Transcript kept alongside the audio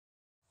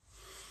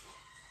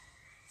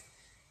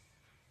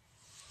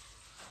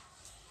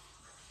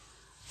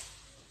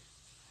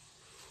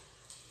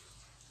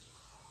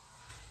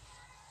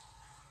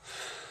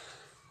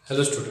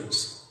Hello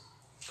students.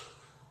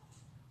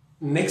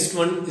 Next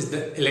one is the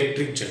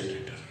electric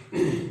generator.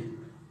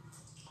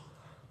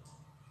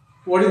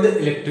 What is the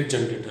electric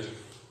generator?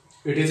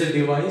 It is a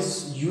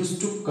device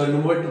used to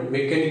convert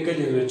mechanical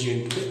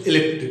energy into the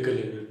electrical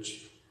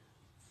energy.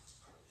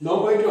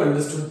 Now you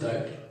understood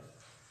that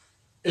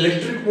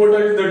electric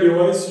motor is the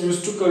device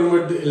used to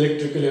convert the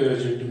electrical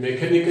energy into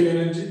mechanical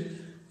energy,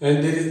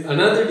 and there is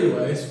another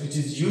device which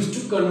is used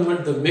to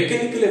convert the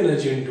mechanical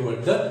energy into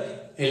the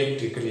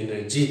electrical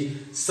energy.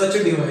 Such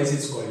a device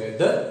is called as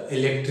the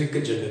electric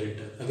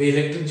generator. अभी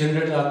electric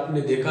generator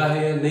आपने देखा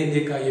है या नहीं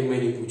देखा ये मैं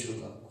नहीं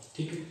पूछूंगा आपको,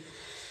 ठीक है?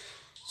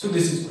 So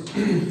this is what.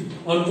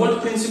 On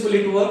what principle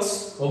it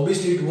works?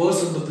 Obviously it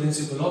works on the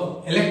principle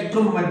of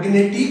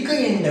electromagnetic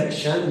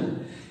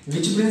induction.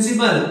 Which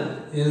principle?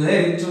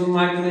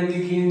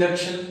 Electromagnetic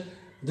induction.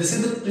 This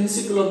is the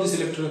principle of this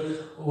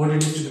what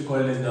it is to be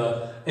called as the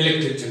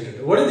electric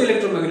generator. What is the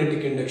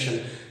electromagnetic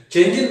induction?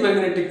 Change in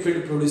magnetic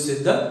field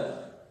produces the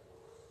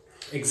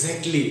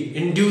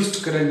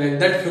induced current,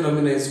 and that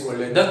phenomena is called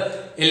as the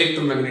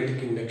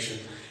electromagnetic induction.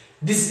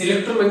 This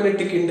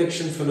electromagnetic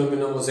induction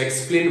phenomena was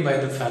explained by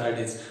the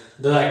Faradays.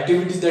 The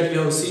activities that we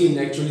have seen,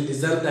 actually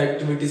these are the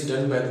activities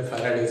done by the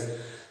Faradays.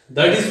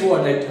 That is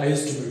what I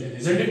used to be done,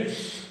 isn't it?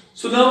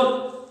 So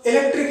now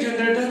electric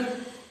generator,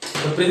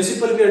 the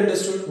principle we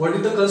understood. What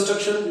is the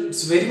construction?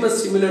 It's very much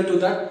similar to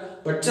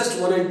that, but just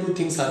one and two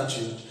things have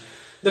changed.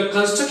 The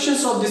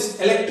constructions of this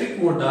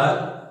electric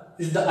motor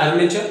is the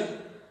armature,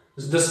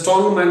 the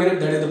strong magnet,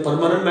 that is the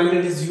permanent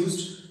magnet is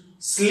used.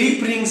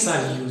 Slip rings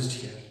are used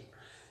here.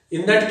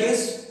 In that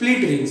case,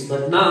 split rings.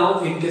 But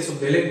now, in case of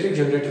the electric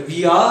generator,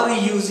 we are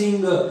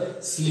using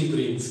slip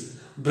rings.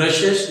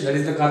 Brushes, that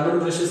is the carbon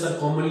brushes, are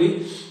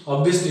commonly,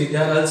 obviously, they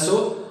are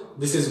also,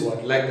 this is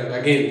what, like that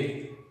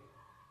again.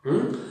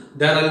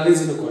 They are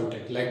always in a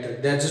contact, like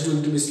that. They are just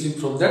going to be slip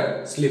from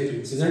that slip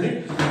rings, isn't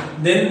it?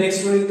 Then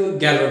next one is the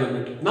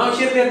galvanometer. Now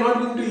here we are not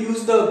going to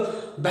use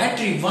the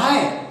battery.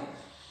 Why?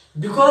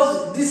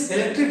 Because this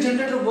electric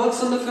generator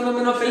works on the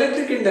phenomenon of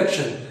electric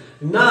induction.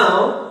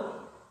 Now,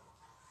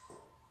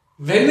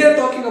 when we are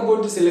talking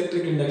about this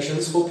electric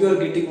inductions, hope you are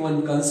getting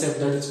one concept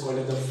that is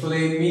called the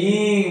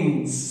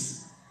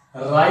Fleming's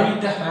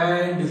right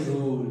hand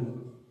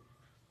rule.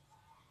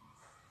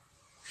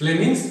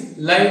 Fleming's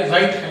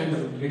right hand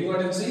rule. Getting what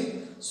I am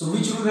saying? So,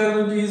 which rule I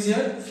will use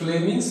here?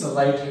 Fleming's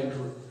right hand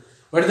rule.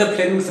 What is the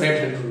Fleming's right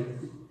hand rule?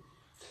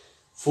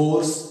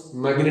 Force,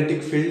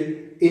 magnetic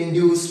field,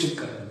 induced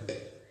current.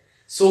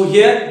 So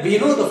here we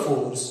know the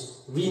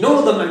force, we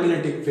know the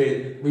magnetic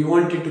field, we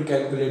wanted to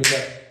calculate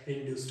the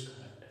induced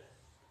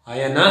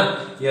current.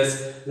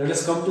 Yes, let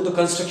us come to the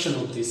construction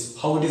of this,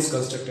 how it is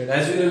constructed.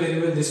 As you know very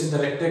well, this is the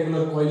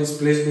rectangular coil is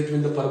placed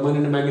between the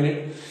permanent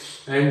magnet,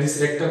 and this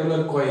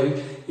rectangular coil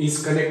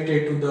is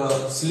connected to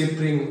the slip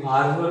ring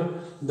R1,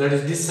 that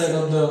is this side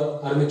of the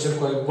armature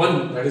coil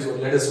 1, that is what,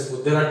 let us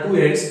suppose there are two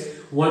ends.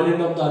 One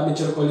end of the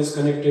armature coil is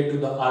connected to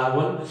the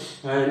R1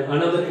 and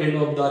another end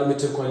of the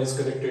armature coil is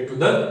connected to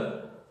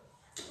the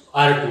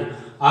R2.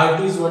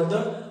 R2 is what?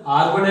 The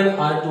R1 and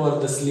R2 are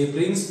the slip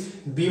rings,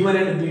 B1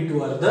 and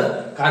B2 are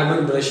the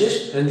carbon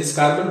brushes, and these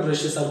carbon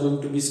brushes are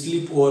going to be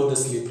slip over the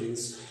slip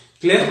rings.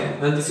 Clear?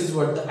 And this is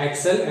what the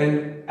axle,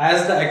 and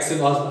as the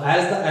axle or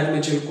as the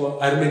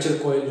armature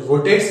coil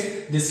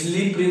rotates, the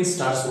slip ring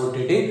starts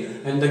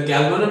rotating and the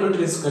galvanometer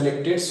is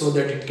connected so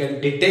that it can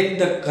detect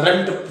the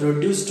current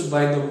produced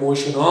by the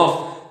motion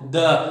of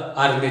the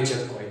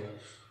armature coil.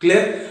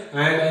 Clear?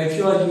 And if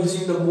you are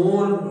using the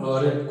more,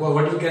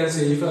 what you can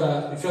say, if you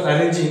are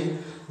arranging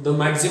the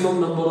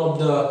maximum number of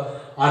the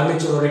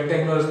armature or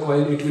rectangular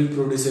coil, it will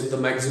produce the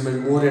maximum,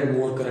 more and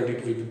more current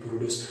it will be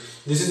produced.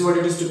 This is what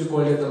it is to be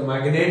called as the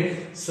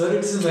magnet. Sir,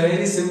 it's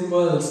very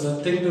simple, it's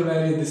nothing to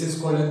vary. This is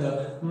called as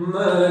the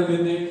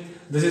magnet.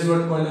 This is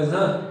what called as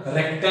the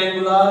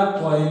rectangular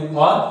coil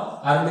or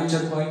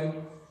armature coil.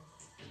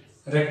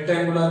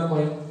 Rectangular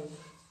coil.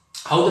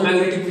 How the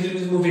magnetic field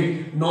is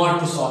moving? North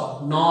to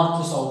south,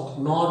 north to south,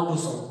 north to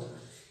south.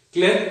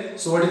 Clear?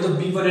 So what is the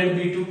B1 and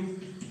B2?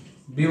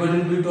 B1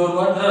 and B2 are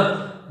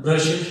what?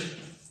 Brushes.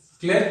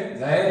 Clear?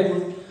 Very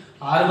good.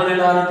 R1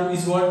 and R2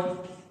 is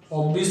what?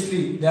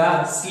 Obviously they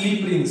are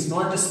slip rings,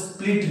 not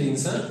split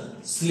rings.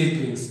 Slip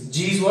rings.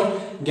 G is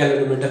what?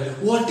 Galvanometer.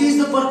 What is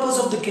the purpose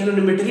of the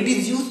galvanometer? It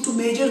is used to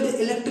measure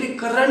the electric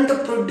current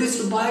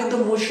produced by the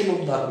motion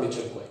of the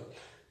armature coil.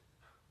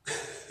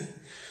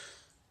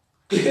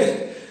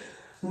 Clear?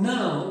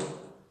 Now,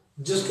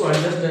 just to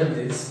understand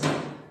this,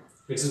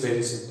 it's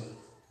very simple.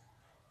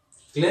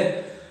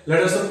 Clear?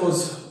 Let us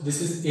suppose this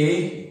is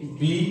A,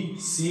 B,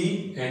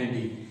 C and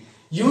D.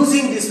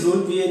 Using this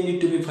rule, we need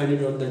to be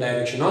finding out the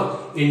direction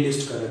of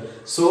induced current.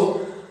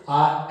 So,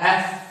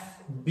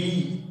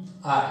 FBI.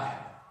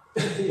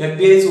 FBI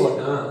is what?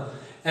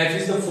 F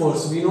is the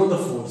force. We know the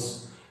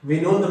force.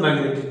 We know the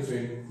magnetic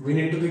field. We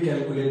need to be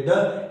calculate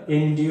the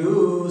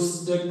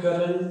induced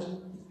current.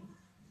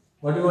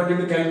 What do you want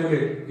to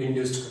calculate?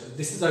 Induced current.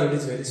 This is how it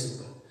is, very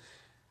simple.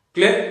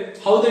 Clear?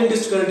 How the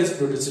induced current is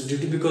produced? Due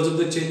to because of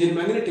the change in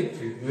magnetic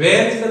field.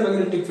 Where is the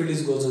magnetic field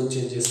is goes on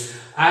changes.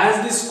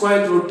 As this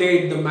coil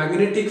rotate, the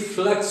magnetic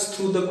flux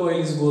through the coil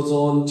is goes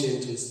on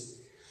changes.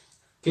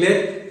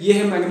 Clear? ये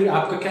है magnet,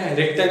 आपका क्या है,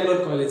 rectangular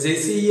coil है.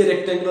 जैसे ही ये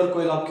rectangular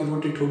coil आपकी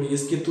rotate होगी,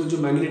 इसके तो जो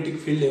मैग्नेटिक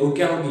फील्ड है वो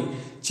क्या होगी,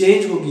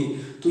 चेंज होगी.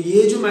 तो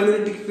ये जो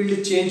मैग्नेटिक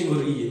फील्ड चेंज हो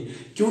रही है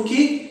क्योंकि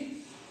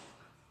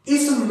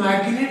इस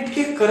मैग्नेट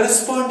के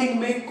करस्पॉन्डिंग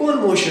में कौन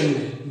मोशन में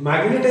है,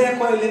 मैग्नेट है या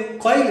कॉइल है,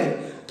 कॉइल है.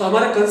 तो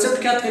हमारा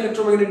कंसेप्ट क्या था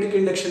इलेक्ट्रोमैग्नेटिक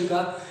इंडक्शन का,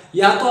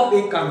 या तो आप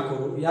एक काम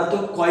करो, या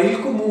तो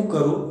कॉइल को मूव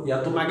करो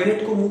या तो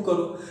मैग्नेट को मूव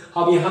करो.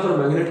 अब यहाँ पर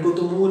मैग्नेट को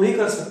तो मूव नहीं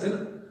कर सकते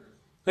ना,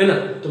 है ना,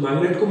 तो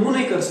मैग्नेट को मूव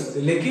नहीं कर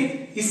सकते, लेकिन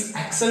इस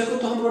एक्सल को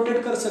तो हम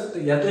रोटेट कर सकते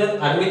हैं, या तो यार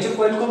आर्मेचर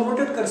कॉइल को हम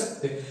रोटेट कर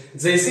सकते हैं.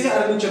 जैसे ही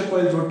आर्मेचर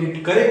कॉइल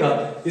रोटेट करेगा,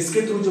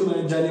 इसके थ्रू जो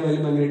जाने वाली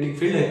मैग्नेटिक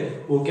फील्ड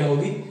है वो क्या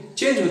होगी,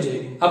 चेंज हो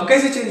जाएगी. अब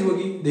कैसे चेंज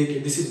होगी, देखिए,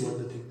 this is what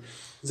the thing.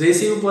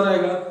 जैसे ही ऊपर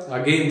आएगा,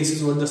 again this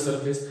is what the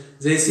surface.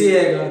 जैसे ही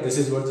आएगा, this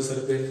is what the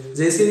surface.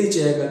 जैसे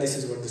नीचे आएगा, this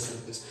is what the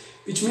surface.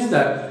 Which means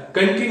that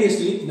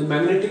continuously the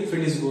magnetic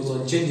field goes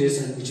on changes,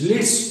 and which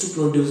leads to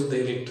produce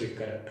the electric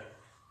current,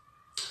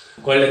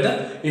 called as the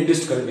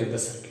induced current in the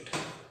circuit.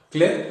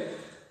 Clear?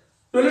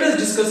 Now let us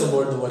discuss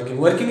about the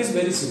working. Working is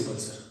very simple,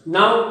 sir.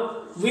 Now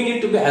we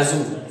need to be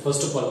assumed that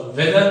first of all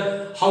whether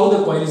how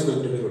the coil is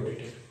going to be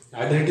rotated.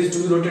 Either it is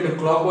to be rotated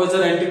clockwise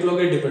or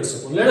anti-clockwise, depends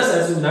upon. Let us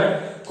assume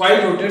that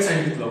coil rotates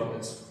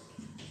anti-clockwise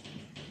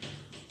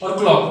or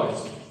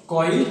clockwise.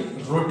 Coil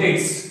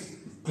rotates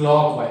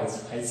clockwise.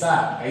 ऐसा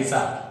ऐसा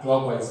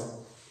clockwise.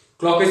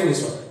 Clockwise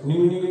means what?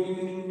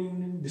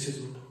 This is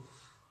what.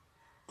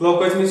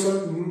 Clockwise means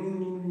what?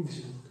 This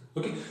is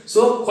what. Okay.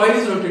 So coil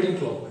is rotating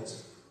clockwise.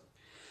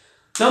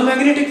 Now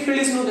magnetic field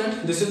is know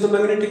that. This is the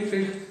magnetic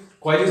field.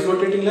 Coil is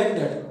rotating like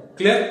that.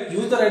 Clear?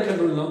 Use the right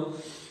hand rule now.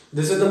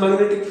 This is the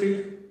magnetic field.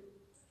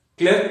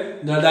 Clear?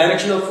 The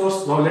direction of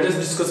force. Now let us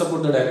discuss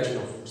about the direction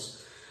of force.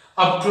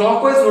 अब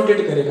clockwise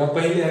rotate करेगा.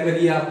 पहले अगर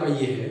ये आपका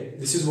ये है,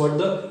 this is what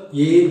the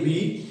A, B,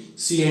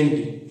 C and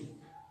D.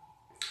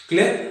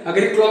 Clear?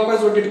 अगर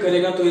clockwise rotate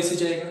करेगा तो ऐसे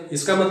जाएगा.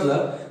 इसका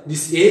मतलब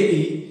this AB,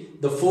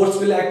 the force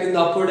will act in the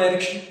upward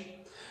direction,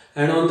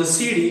 and on the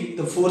CD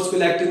the force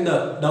will act in the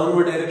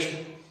downward direction.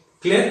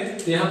 Clear?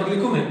 तो यहां पर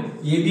लिखूं मैं,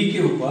 AB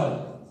के ऊपर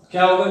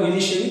क्या होगा,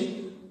 initially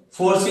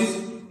force is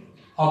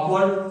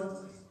upward,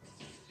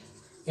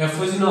 F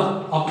is in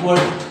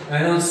upward,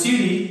 and on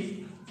CD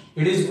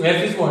it is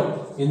F is what,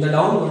 in the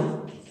downward.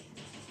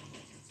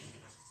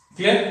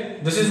 Clear?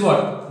 This is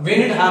what,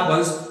 when it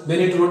happens, then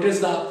it rotates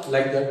the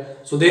like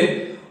that. So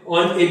then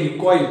on AB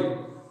coil,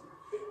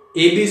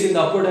 AB is in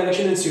the upward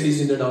direction and CD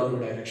is in the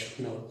downward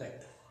direction. Now like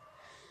that.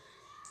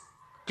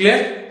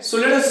 Clear? So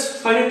let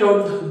us find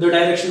out the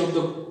direction of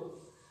the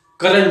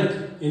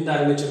current in the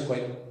armature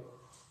coil.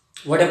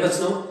 What happens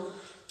now?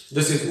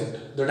 This is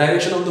what, the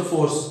direction of the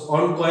force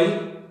on coil,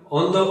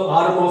 on the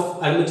arm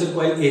of armature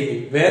coil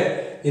AB,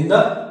 where in the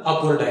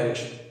upward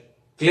direction.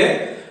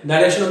 Clear?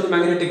 Direction of the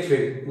magnetic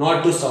field,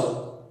 north to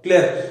south.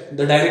 Clear?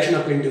 The direction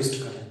of induced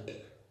current.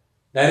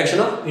 Direction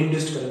of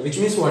induced current, which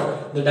means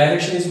what? The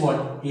direction is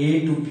what?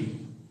 A to B.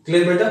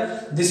 Clear,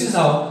 beta? This is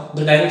how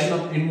the direction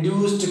of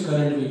induced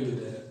current will be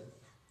there.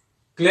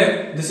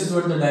 Clear? This is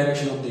what the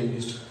direction of the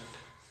induced current.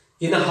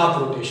 In a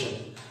half rotation.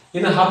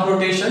 In a half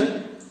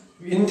rotation,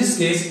 in this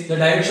case, the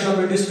direction of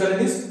induced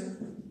current is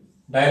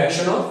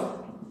direction of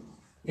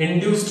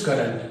induced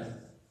current.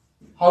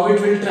 How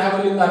it will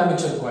travel in the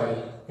armature coil?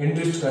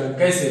 Induced current.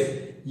 कैसे?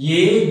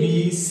 A,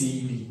 B, C,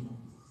 D.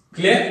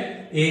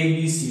 Clear? A,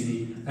 B, C,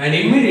 D. And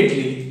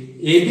immediately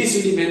A, B,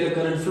 C, D, when the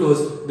current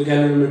flows, the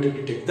galvanometer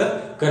will take the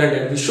current,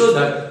 and we show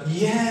that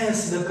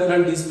yes, the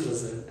current is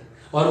present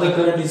or the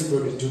current is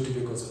produced due to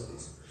because of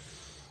this.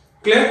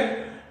 Clear?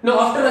 Now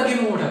after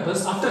again what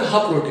happens? After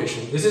half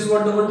rotation, this is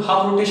what the one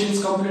half rotation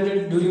is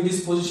completed during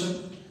this position.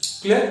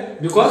 Clear?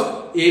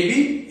 Because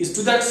AB is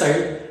to that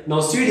side, now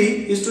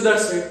CD is to that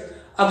side.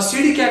 अब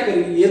CD क्या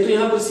करेगी? ये तो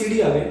यहाँ पर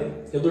CD आ गया,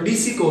 या तो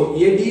DC को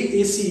AD,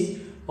 AC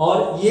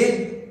और ये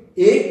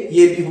A,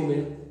 ये B हो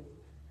गया.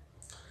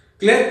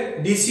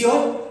 क्लियर? DC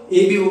और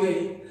AB हो गई.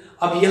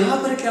 अब यहां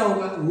पर क्या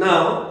होगा?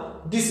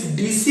 Now this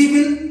DC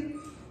will,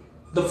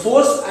 the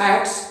force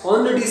acts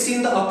on the DC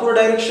in the upward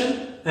direction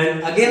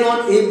and again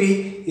on AB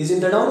is in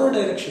the downward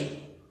direction.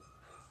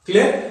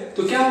 Clear?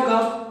 तो क्या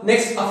होगा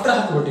next after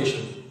half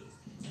rotation?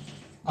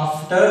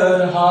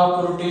 After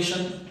half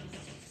rotation,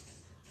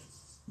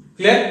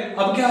 clear?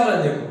 अब क्या हो रहा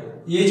है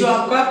देखो, ये जो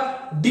आपका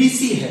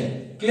DC है,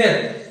 clear?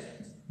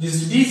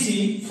 This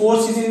DC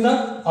force is in the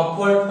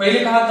upward, पहले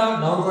कहा था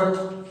downward,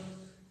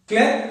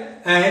 clear?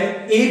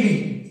 And AB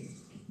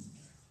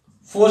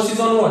force is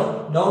on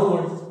what?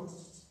 Downward.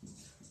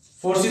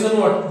 Force is on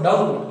what?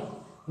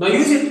 Downward. Now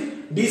use it.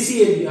 DC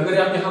AB, अगर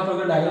आप यहां पर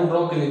अगर डायग्राम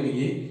ड्रॉ करेंगे,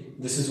 ये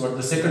this is what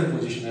the second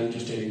position I am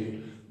just telling you,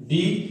 D,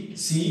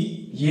 C,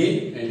 A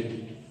and B.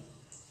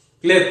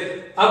 Clear?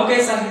 अब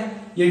कैसा है,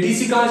 ये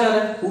DC कहां जा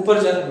रहा है?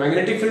 ऊपर जा रहा है.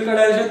 मैग्नेटिक फील्ड का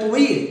डायरेक्शन तो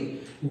वही है.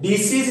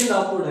 DC is in the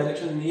upward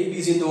direction and AB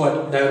is in the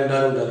what?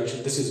 Downward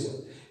direction. This is what.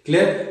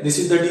 Clear? This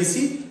is the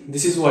DC.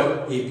 This is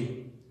what? AB.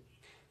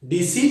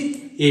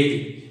 DC,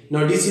 AB.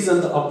 Now DC is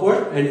on the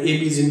upward and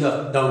AB is in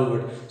the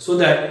downward, so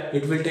that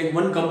it will take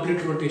one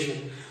complete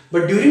rotation.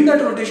 But during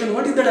that rotation,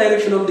 what is the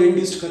direction of the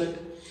induced current?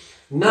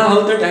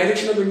 Now the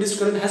direction of induced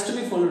current has to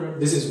be followed out.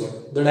 This is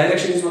what the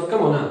direction is. What?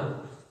 Come on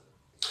now.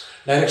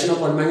 Direction of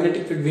what?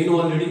 Magnetic field we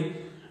know already.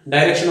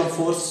 Direction of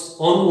force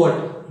on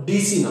what?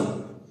 DC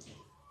now.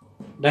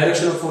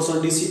 Direction of force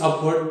on DC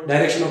upward.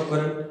 Direction of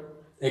current.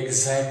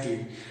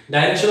 Exactly.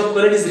 Direction of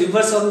current is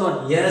reverse or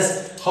not?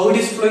 Yes. How it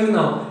is flowing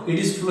now? It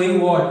is flowing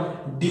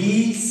what?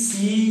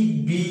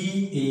 DCBA.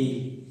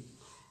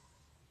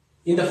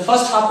 In the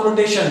first half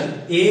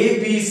rotation,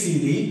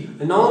 ABCD.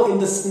 And now in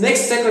the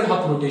next second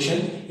half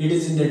rotation, it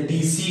is in the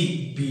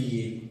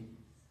DCBA.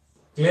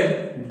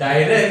 Clear?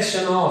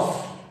 Direction of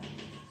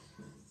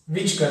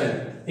which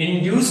current?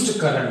 Induced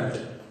current.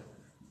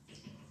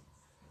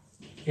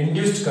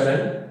 Induced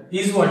current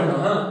is what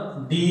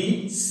now?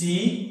 D,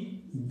 C,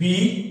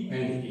 B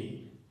and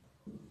A.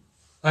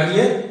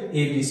 Earlier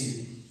ABCD.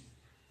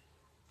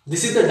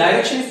 This is the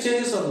direction it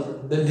changes or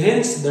not? Then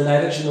hence the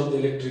direction of the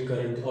electric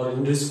current or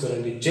induced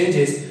current it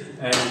changes,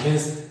 and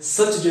hence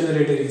such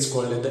generator is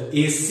called as the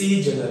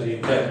AC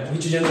generator.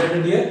 Which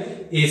generator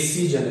here?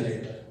 AC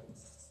generator.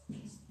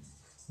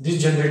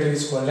 This generator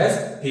is called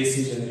as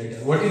AC generator.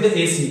 What is the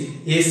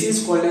AC? AC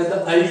is called as the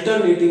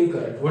alternating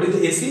current. What is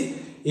the AC?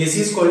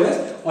 AC is called as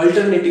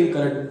alternating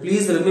current.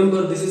 Please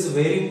remember, this is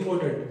very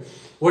important.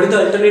 What is the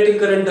alternating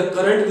current? The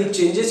current which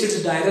changes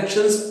its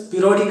directions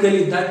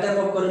periodically. That type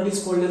of current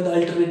is called as the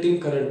alternating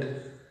current.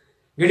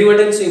 Getting what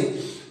I am saying?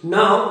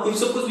 Now, if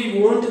suppose we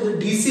want the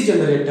DC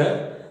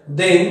generator,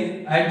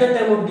 then at the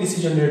time of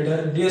DC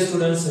generator, dear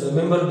students,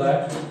 remember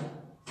that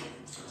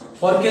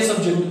for case of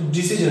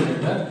DC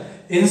generator,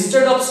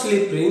 instead of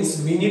slip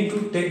rings, we need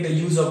to take the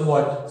use of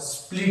what?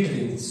 Split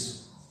rings.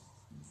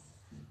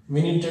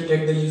 We need to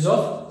take the use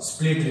of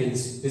split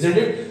rings, isn't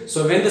it?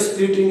 So when the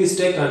split ring is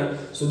taken,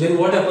 so then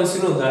what happens,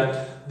 you know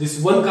that this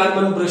one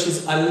carbon brush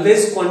is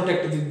always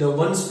contact with the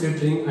one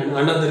split ring and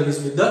another is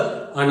with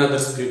the another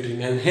split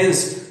ring, and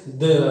hence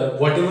the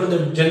whatever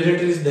the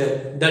generator is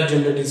there, that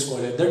generator is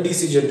called as the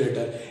DC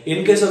generator.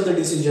 In case of the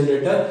DC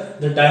generator,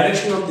 the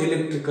direction of the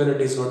electric current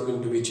is not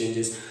going to be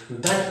changes.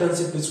 That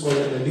concept is called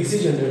as the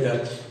DC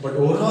generator. But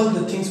overall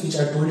the things which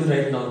I told you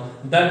right now,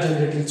 that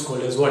generator is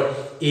called as what?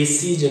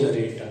 AC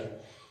generator.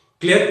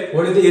 Clear?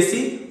 What is the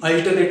AC?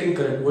 Alternating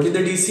current. What is the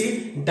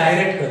DC?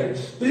 Direct current.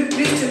 Will you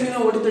please tell me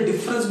now what is the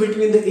difference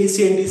between the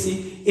AC and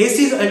DC?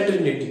 AC is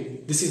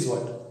alternating. This is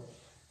what?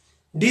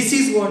 DC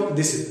is what?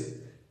 This is.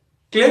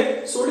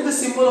 Clear? So what is the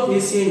symbol of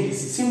AC and DC?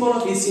 Symbol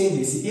of AC and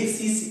DC.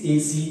 AC is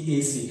AC,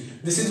 AC.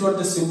 This is what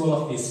the symbol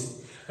of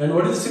AC. And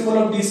what is the symbol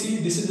of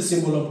DC? This is the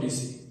symbol of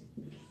DC.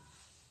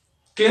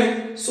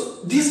 Clear?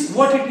 So this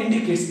what it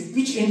indicates?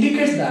 Which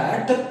indicates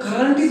that the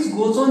current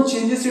goes on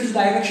changes its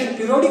direction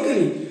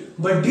periodically.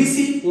 But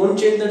DC won't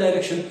change the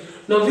direction.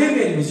 Now where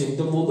we are using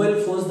the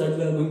mobile phones that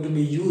we are going to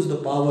be used, the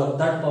power,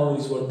 that power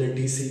is what? The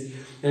DC.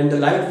 And the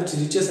light which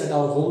reaches at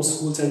our homes,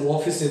 schools and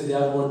offices, they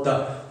are what?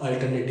 The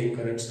alternating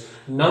currents.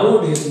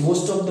 Nowadays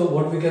most of the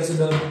what we can say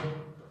the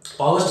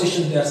power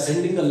stations, they are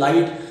sending the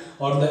light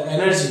or the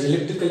energy,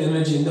 electrical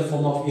energy in the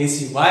form of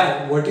AC.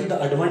 Why? What is the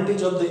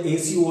advantage of the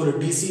AC over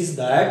DC is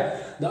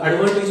that the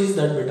advantage is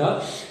that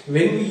beta,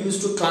 when we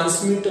used to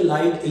transmit the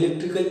light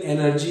electrical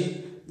energy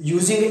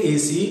using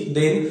AC,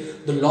 then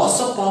the loss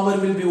of power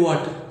will be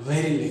what?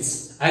 Very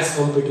less as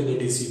compared to the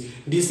DC.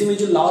 DC में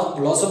जो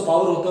loss of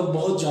power होता है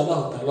बहुत ज़्यादा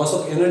होता है, loss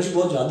of energy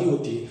बहुत ज़्यादा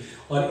होती है,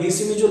 और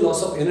AC में जो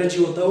loss of energy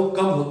होता है वो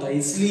कम होता है.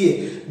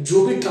 इसलिए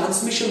जो भी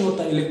transmission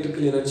होता है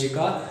electrical energy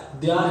का,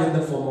 they are in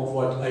the form of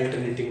what?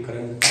 Alternating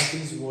current. That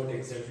is what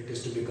exactly it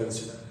is to be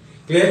considered.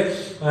 Clear?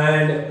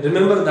 And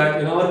remember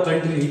that in our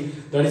country,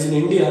 that is in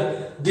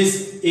India,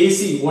 this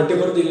AC,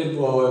 whatever the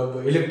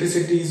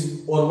electricity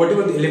is or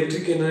whatever the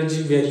electric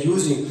energy we are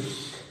using,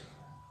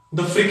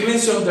 the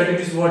frequency of that,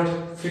 it is what?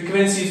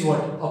 Frequency is what?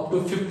 Up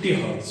to 50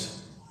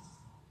 Hertz.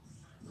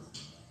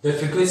 The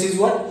frequency is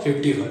what?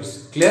 50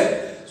 Hertz.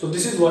 Clear? So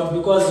this is what,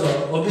 because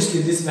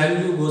obviously this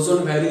value goes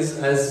on varies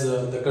as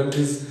the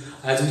countries,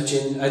 as we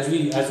change, as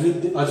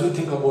we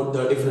think about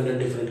the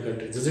different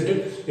countries, isn't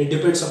it? It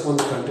depends upon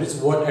the countries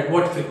at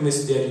what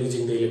frequency they are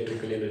using the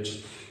electrical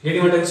energy.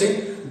 Getting what I'm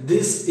saying?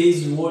 This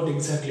is what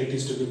exactly it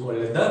is to be called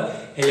as the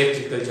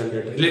electrical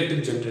generator.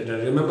 Electric generator.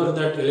 Remember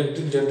that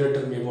electric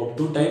generator may have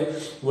two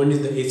types. One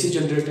is the AC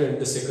generator and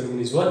the second one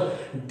is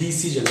what?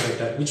 DC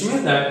generator. Which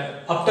means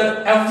that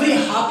after every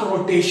half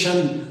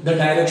rotation, the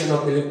direction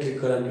of electric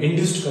current,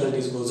 induced current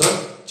goes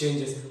on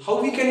changes.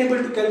 How we can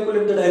able to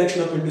calculate the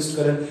direction of induced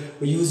current?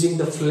 By using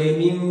the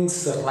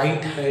Fleming's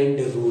right hand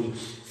rule.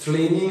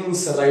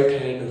 Fleming's right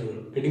hand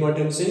rule. Getting what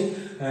I'm saying?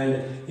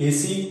 And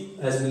AC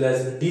as well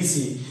as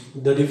DC,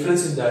 the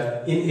difference is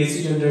that in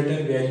AC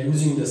generator we are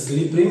using the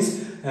slip rings,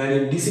 and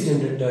in DC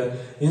generator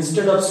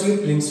instead of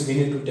slip rings we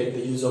need to take the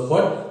use of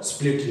what?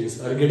 Split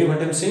rings. Are you getting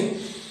what I'm saying?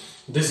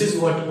 This is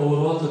what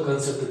overall the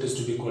concept it is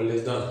to be called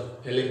as the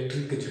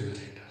electric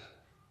generator.